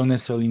you don't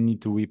necessarily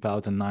need to whip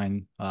out a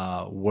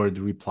 9-word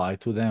reply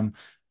to them.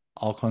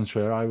 Au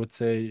contraire, I would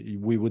say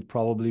we would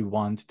probably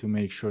want to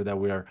make sure that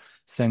we are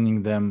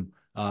sending them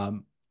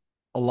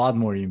a lot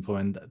more info,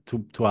 and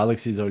to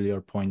Alex's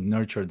earlier point,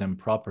 nurture them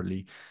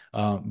properly.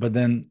 But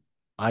then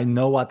I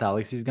know what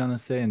Alex is gonna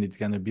say, and it's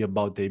gonna be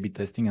about A/B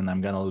testing, and I'm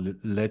gonna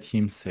let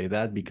him say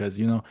that because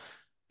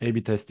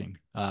A/B testing,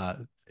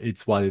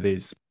 it's what it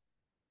is.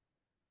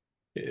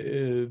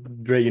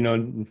 Dre, you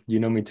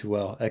know me too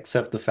well,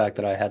 except the fact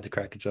that I had to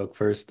crack a joke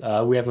first.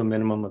 We have a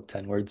minimum of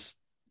 10 words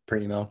per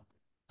email.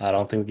 I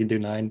don't think we can do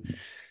 9.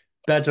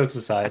 Bad jokes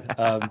aside,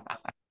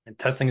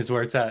 testing is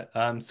where it's at.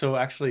 So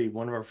actually,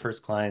 one of our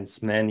first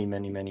clients many,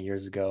 many, many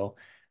years ago,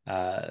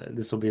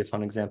 this will be a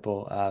fun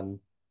example.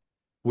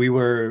 We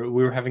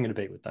were having a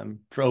debate with them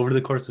for over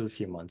the course of a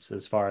few months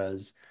as far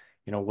as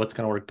what's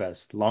going to work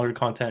best, longer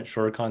content,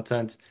 shorter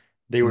content.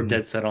 They were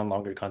dead set on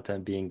longer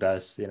content being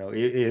best.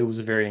 It was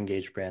a very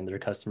engaged brand. Their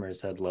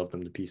customers had loved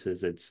them to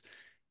pieces. It's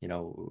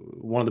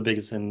one of the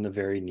biggest in a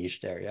very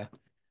niched area.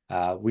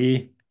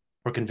 We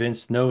were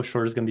convinced no,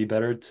 short is going to be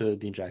better, to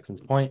Dean Jackson's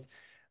point.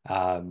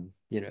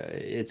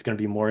 It's going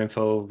to be more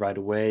info right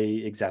away,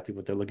 exactly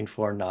what they're looking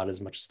for, not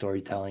as much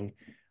storytelling.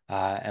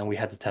 And we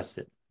had to test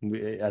it.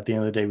 At the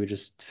end of the day, we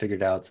just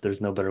figured out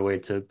there's no better way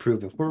to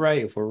prove if we're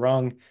right, if we're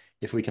wrong,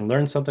 if we can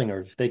learn something, or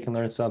if they can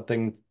learn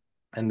something,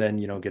 and then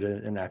get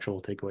an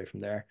actual takeaway from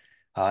there.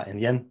 In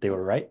the end, they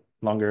were right.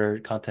 Longer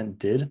content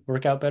did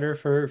work out better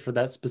for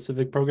that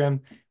specific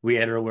program. We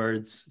added our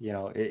words.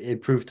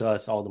 It proved to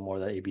us all the more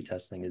that A/B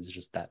testing is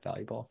just that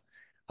valuable.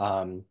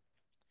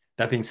 That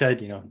That being said,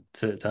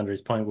 to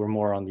Andre's point, we're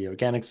more on the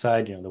organic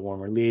side, the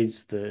warmer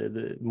leads,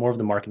 the more of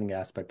the marketing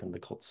aspect than the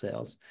cold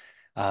sales.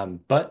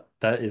 But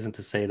that isn't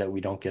to say that we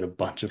don't get a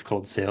bunch of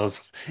cold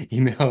sales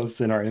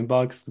emails in our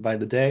inbox by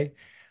the day.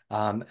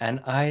 And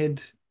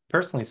I'd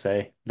personally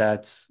say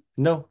that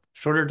no,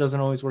 shorter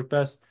doesn't always work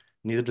best,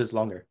 neither does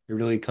longer. It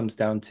really comes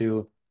down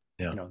to,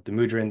 the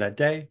mood you're in that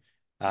day.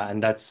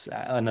 And that's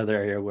another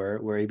area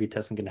where A/B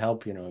testing can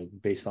help,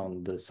 based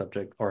on the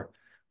subject or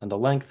on the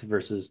length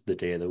versus the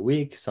day of the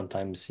week.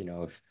 Sometimes,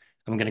 if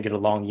I'm going to get a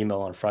long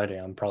email on Friday,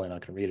 I'm probably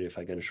not going to read it. If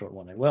I get a short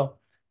one, I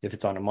will. If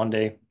it's on a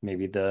Monday,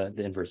 maybe the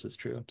inverse is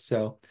true.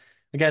 So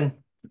again,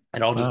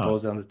 it all just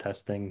boils down to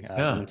testing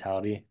the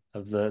mentality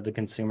of the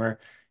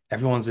consumer.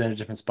 Everyone's in a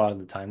different spot at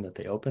the time that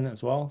they open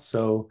as well.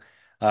 So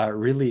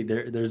really,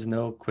 there's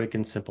no quick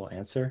and simple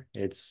answer.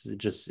 It's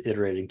just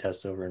iterating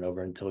tests over and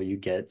over until you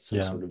get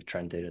some sort of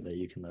trend data that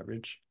you can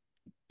leverage.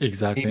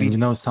 Exactly.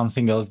 And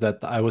something else that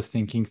I was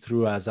thinking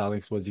through as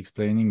Alex was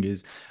explaining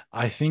is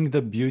I think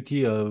the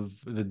beauty of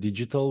the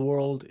digital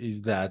world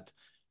is that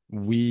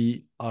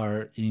we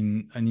are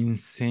in an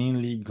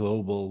insanely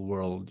global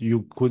world.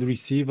 You could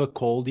receive a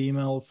cold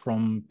email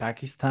from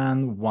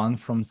Pakistan, one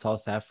from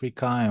South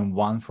Africa, and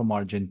one from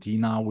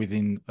Argentina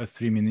within a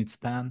 3-minute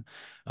span.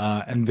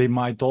 And they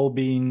might all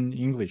be in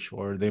English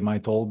or they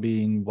might all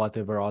be in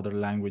whatever other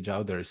language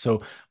out there.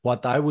 So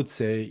what I would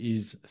say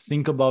is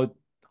think about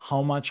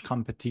how much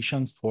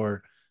competition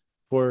for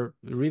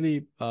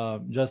really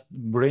just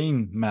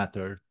brain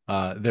matter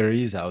there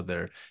is out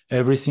there.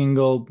 Every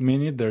single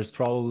minute, there's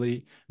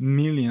probably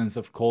millions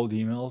of cold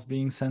emails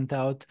being sent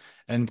out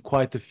and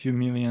quite a few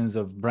millions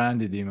of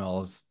branded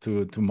emails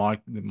to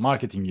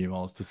marketing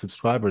emails to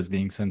subscribers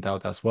being sent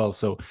out as well.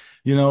 So,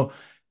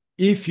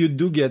 if you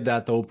do get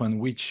that open,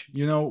 which,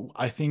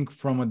 I think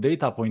from a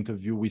data point of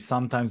view, we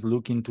sometimes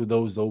look into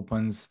those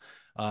opens.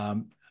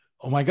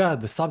 Oh my God,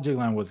 the subject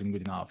line wasn't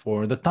good enough,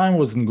 or the time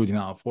wasn't good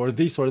enough, or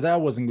this or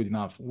that wasn't good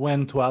enough.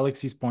 When to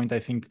Alex's point, I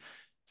think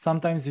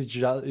sometimes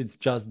it's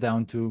just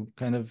down to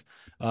kind of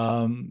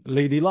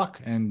lady luck.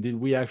 And did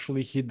we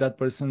actually hit that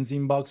person's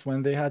inbox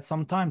when they had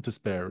some time to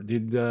spare?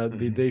 Did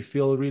they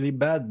feel really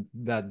bad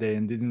that day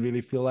and didn't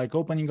really feel like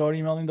opening our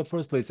email in the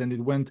first place, and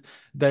it went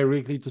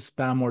directly to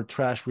spam or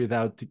trash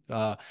without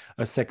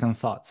a second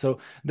thought? So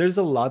there's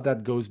a lot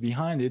that goes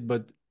behind it,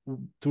 but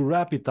to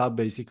wrap it up,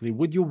 basically,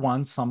 would you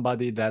want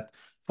somebody that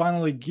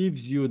finally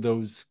gives you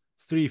those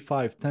 3,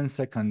 5, 10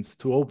 seconds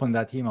to open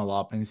that email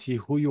up and see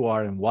who you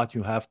are and what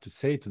you have to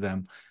say to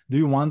them? Do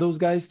you want those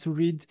guys to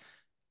read?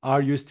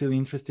 Are you still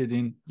interested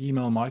in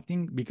email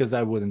marketing? Because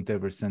I wouldn't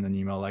ever send an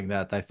email like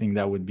that. I think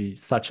that would be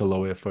such a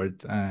low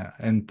effort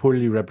and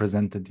poorly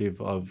representative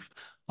of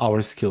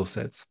our skill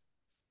sets.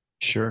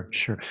 Sure.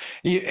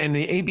 And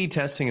the A/B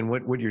testing and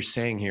what you're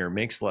saying here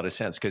makes a lot of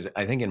sense, because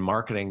I think in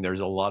marketing,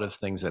 there's a lot of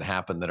things that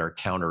happen that are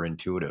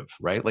counterintuitive,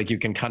 right? Like you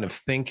can kind of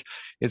think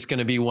it's going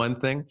to be one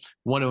thing.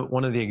 One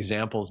of the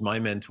examples, my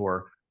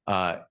mentor,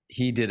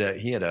 he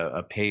had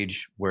a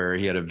page where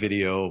he had a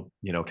video,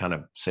 kind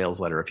of sales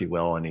letter, if you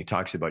will, and he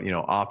talks about,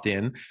 opt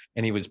in,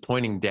 and he was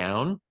pointing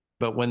down,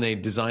 but when they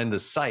designed the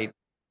site,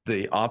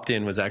 the opt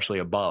in was actually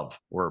above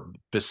or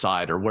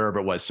beside or wherever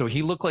it was. So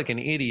he looked like an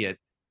idiot,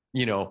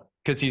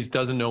 because he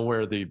doesn't know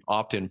where the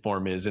opt-in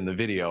form is in the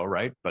video,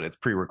 right? But it's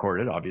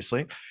pre-recorded,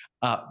 obviously.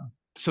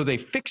 So they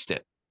fixed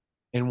it.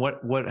 And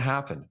what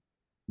happened?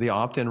 The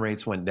opt-in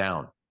rates went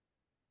down.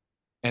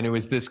 And it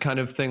was this kind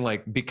of thing,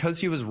 like, because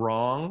he was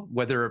wrong,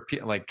 whether,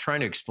 like,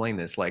 trying to explain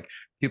this, like,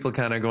 people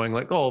kind of going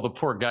like, oh, the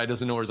poor guy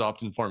doesn't know where his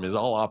opt-in form is,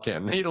 I'll opt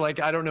in. Like,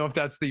 I don't know if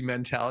that's the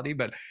mentality,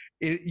 but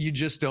you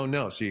just don't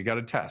know. So you got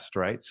to test,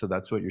 right? So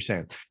that's what you're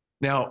saying.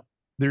 Now,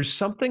 there's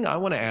something I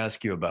want to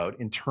ask you about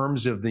in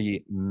terms of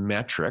the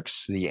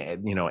metrics,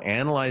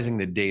 analyzing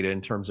the data in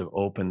terms of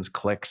opens,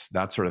 clicks,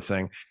 that sort of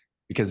thing,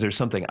 because there's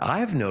something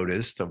I've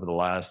noticed over the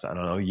last, I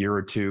don't know, year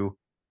or two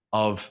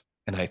of,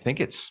 and I think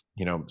it's,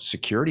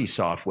 security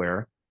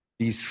software,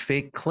 these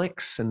fake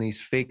clicks and these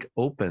fake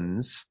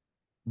opens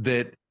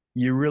that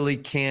you really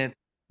can't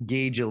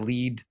gauge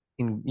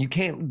you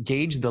can't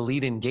gauge the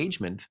lead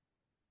engagement,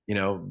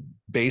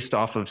 based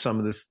off of some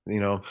of this,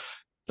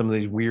 some of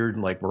these weird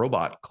like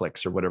robot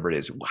clicks or whatever it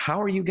is.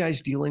 How are you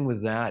guys dealing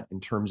with that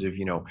in terms of,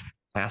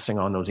 passing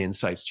on those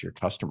insights to your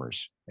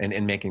customers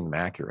and making them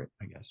accurate,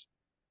 I guess?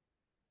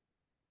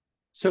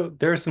 So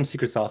there are some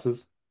secret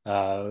sauces.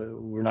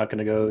 We're not going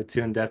to go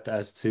too in depth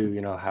as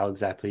to, how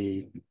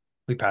exactly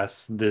we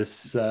pass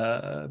this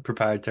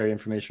proprietary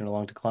information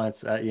along to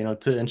clients,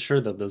 to ensure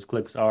that those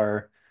clicks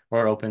or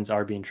opens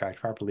are being tracked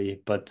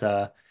properly. But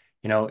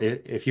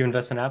if you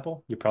invest in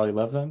Apple, you probably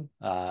love them.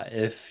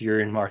 If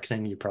you're in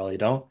marketing, you probably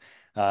don't.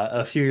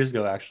 A few years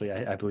ago, actually,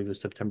 I believe it was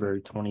September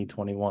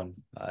 2021,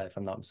 if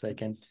I'm not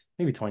mistaken,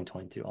 maybe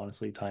 2022.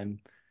 Honestly, time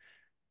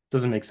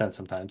doesn't make sense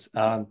sometimes.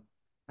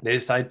 They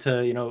decide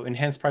to,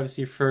 enhance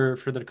privacy for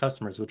their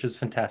customers, which is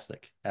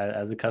fantastic.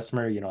 As a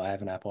customer, I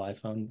have an Apple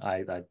iPhone.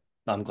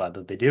 I'm glad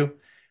that they do.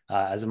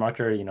 As a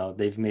marketer,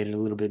 they've made it a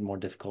little bit more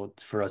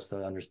difficult for us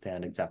to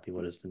understand exactly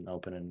what is an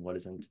open and what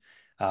isn't.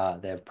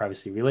 They have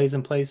privacy relays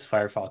in place.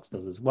 Firefox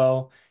does as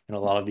well. And a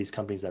lot of these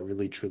companies that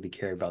really truly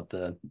care about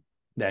the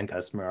end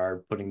customer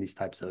are putting these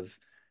types of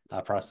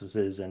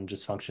processes and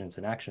just functions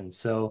in action.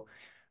 So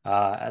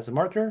as a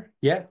marketer,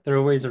 yeah, there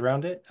are ways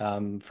around it.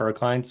 For our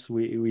clients,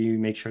 we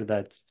make sure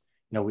that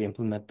we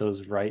implement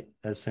those right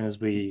as soon as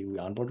we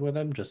onboard with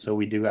them, just so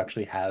we do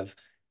actually have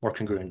more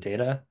congruent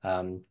data.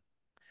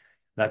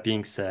 That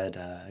being said,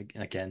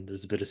 again,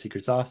 there's a bit of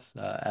secret sauce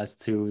as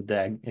to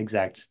the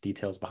exact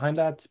details behind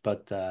that,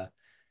 but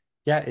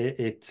yeah,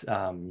 it's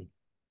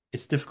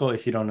difficult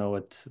if you don't know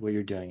what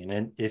you're doing,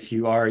 and if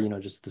you are,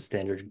 just the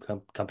standard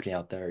company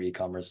out there,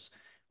 e-commerce,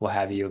 what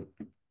have you,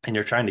 and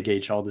you're trying to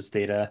gauge all this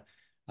data.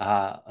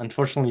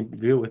 Unfortunately,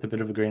 view it with a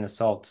bit of a grain of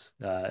salt,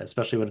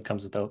 especially when it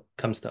comes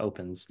to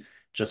opens,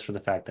 just for the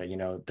fact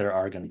that there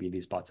are going to be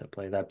these bots at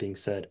play. That being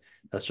said,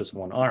 that's just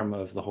one arm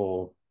of the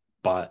whole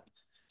bot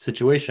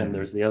situation.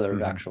 There's the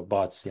other actual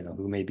bots,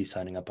 who may be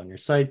signing up on your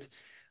site,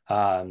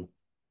 en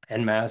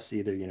masse.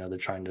 Either they're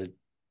trying to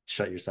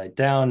shut your site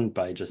down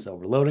by just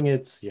overloading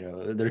it.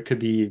 There could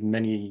be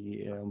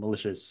many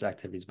malicious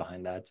activities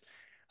behind that.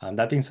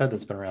 That being said,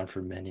 that's been around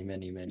for many,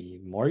 many,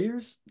 many more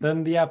years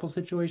than the Apple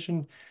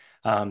situation.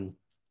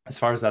 As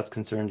far as that's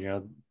concerned,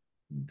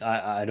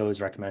 I'd always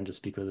recommend to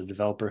speak with a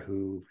developer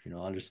who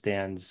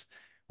understands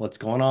what's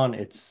going on.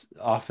 It's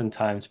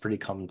oftentimes pretty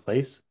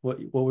commonplace what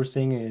we're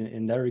seeing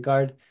in that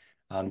regard.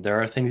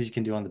 There are things you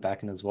can do on the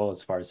back end as well,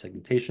 as far as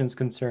segmentation is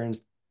concerned,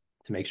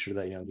 to make sure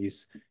that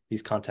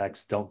these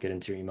contacts don't get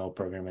into your email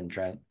program and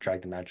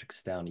drag the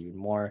metrics down even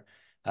more.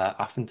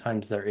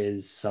 Oftentimes there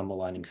is some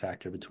aligning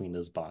factor between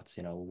those bots.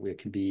 It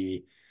could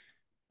be,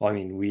 well, I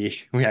mean, we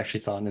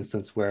actually saw an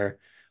instance where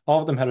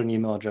all of them had an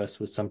email address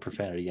with some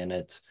profanity in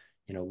it.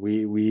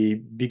 We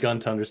begun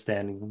to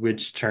understand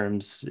which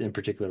terms in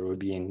particular were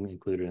being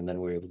included, and then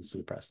we were able to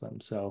suppress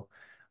them. So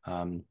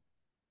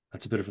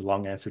that's a bit of a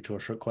long answer to a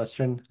short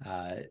question.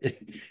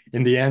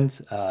 In the end,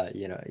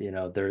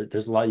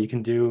 there's a lot you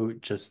can do.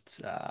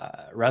 Just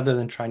rather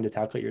than trying to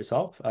tackle it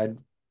yourself, I'd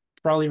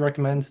probably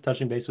recommend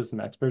touching base with some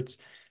experts,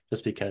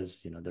 just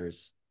because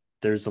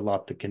there's a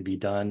lot that can be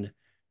done.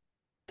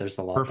 There's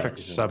a lot.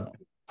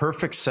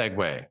 Perfect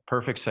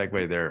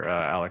segue there,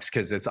 Alex,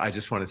 because I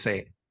just want to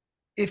say,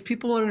 if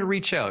people wanted to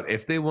reach out,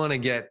 if they want to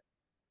get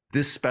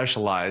this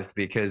specialized,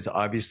 because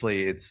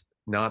obviously it's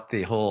not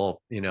the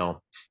whole,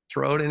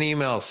 throw out an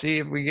email, see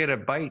if we get a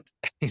bite,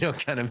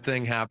 kind of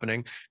thing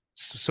happening.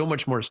 So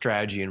much more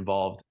strategy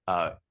involved.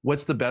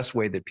 What's the best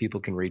way that people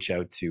can reach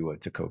out to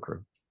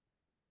CodeCrew?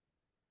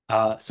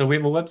 So we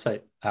have a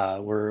website.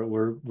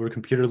 We're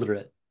computer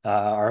literate.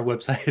 Our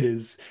website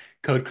is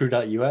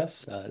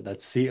codecrew.us.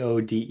 That's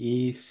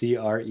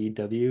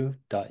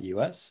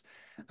CODECREW.us.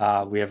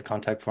 We have a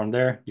contact form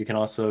there. You can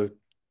also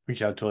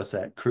reach out to us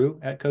at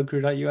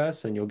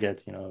crew@codecrew.us, and you'll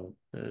get a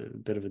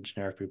bit of a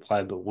generic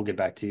reply, but we'll get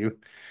back to you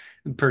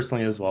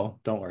personally as well.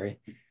 Don't worry.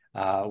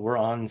 We're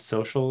on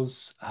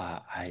socials.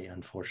 I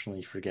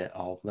unfortunately forget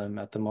all of them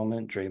at the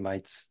moment. Dre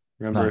might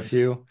remember a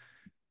few.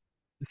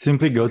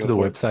 Simply go to the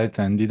website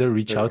and either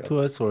reach out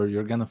to us, or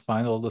you're going to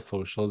find all the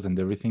socials and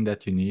everything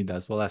that you need,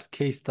 as well as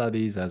case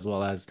studies, as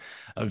well as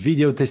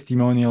video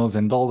testimonials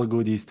and all the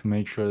goodies, to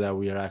make sure that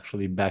we are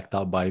actually backed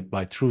up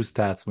by true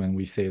stats when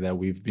we say that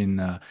we've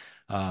been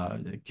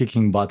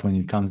kicking butt when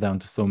it comes down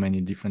to so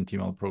many different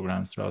email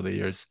programs throughout the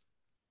years.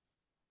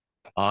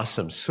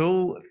 Awesome.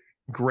 So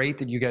great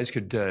that you guys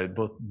could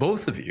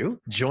both of you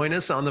join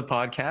us on the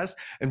podcast.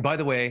 And by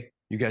the way,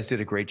 you guys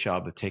did a great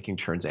job of taking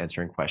turns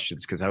answering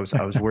questions, because I was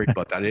worried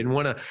about that. I didn't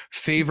want to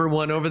favor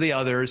one over the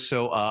other.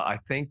 So I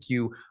thank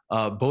you,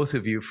 both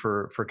of you,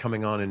 for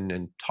coming on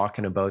and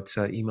talking about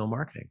email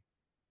marketing.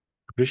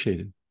 Appreciate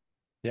it.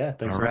 Yeah,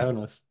 thanks for having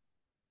us.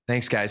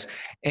 Thanks, guys.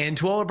 And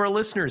to all of our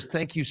listeners,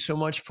 thank you so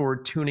much for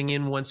tuning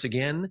in once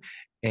again.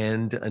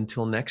 And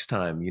until next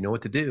time, you know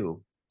what to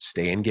do.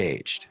 Stay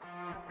engaged.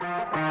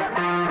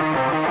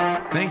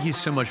 Thank you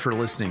so much for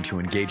listening to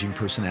Engaging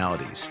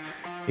Personalities.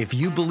 If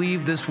you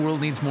believe this world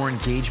needs more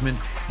engagement,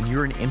 and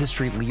you're an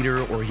industry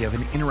leader, or you have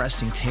an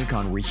interesting take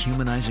on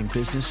rehumanizing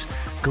business,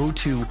 go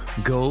to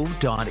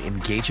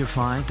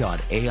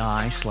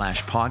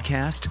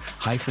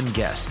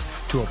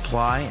go.engagify.ai/podcast-guest to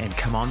apply and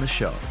come on the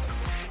show.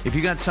 If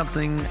you got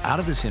something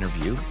out of this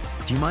interview,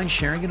 do you mind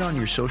sharing it on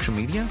your social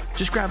media?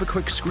 Just grab a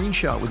quick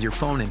screenshot with your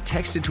phone and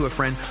text it to a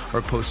friend,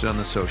 or post it on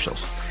the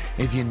socials.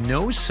 If you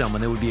know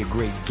someone that would be a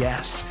great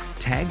guest,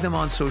 tag them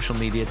on social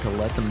media to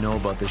let them know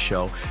about the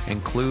show.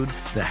 Include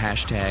the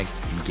hashtag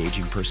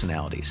Engaging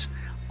Personalities.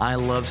 I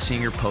love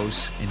seeing your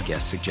posts and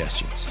guest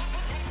suggestions.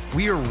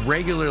 We are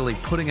regularly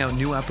putting out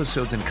new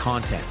episodes and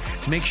content.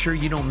 To make sure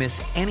you don't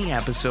miss any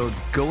episode,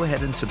 go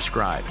ahead and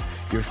subscribe.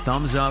 Your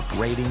thumbs up,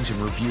 ratings,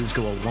 and reviews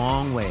go a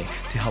long way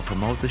to help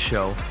promote the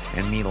show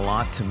and mean a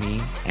lot to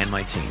me and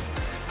my team.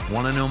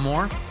 Want to know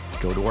more?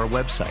 Go to our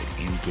website,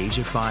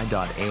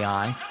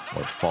 engagify.ai,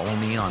 or follow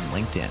me on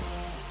LinkedIn.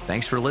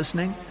 Thanks for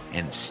listening,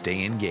 and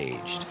stay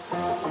engaged.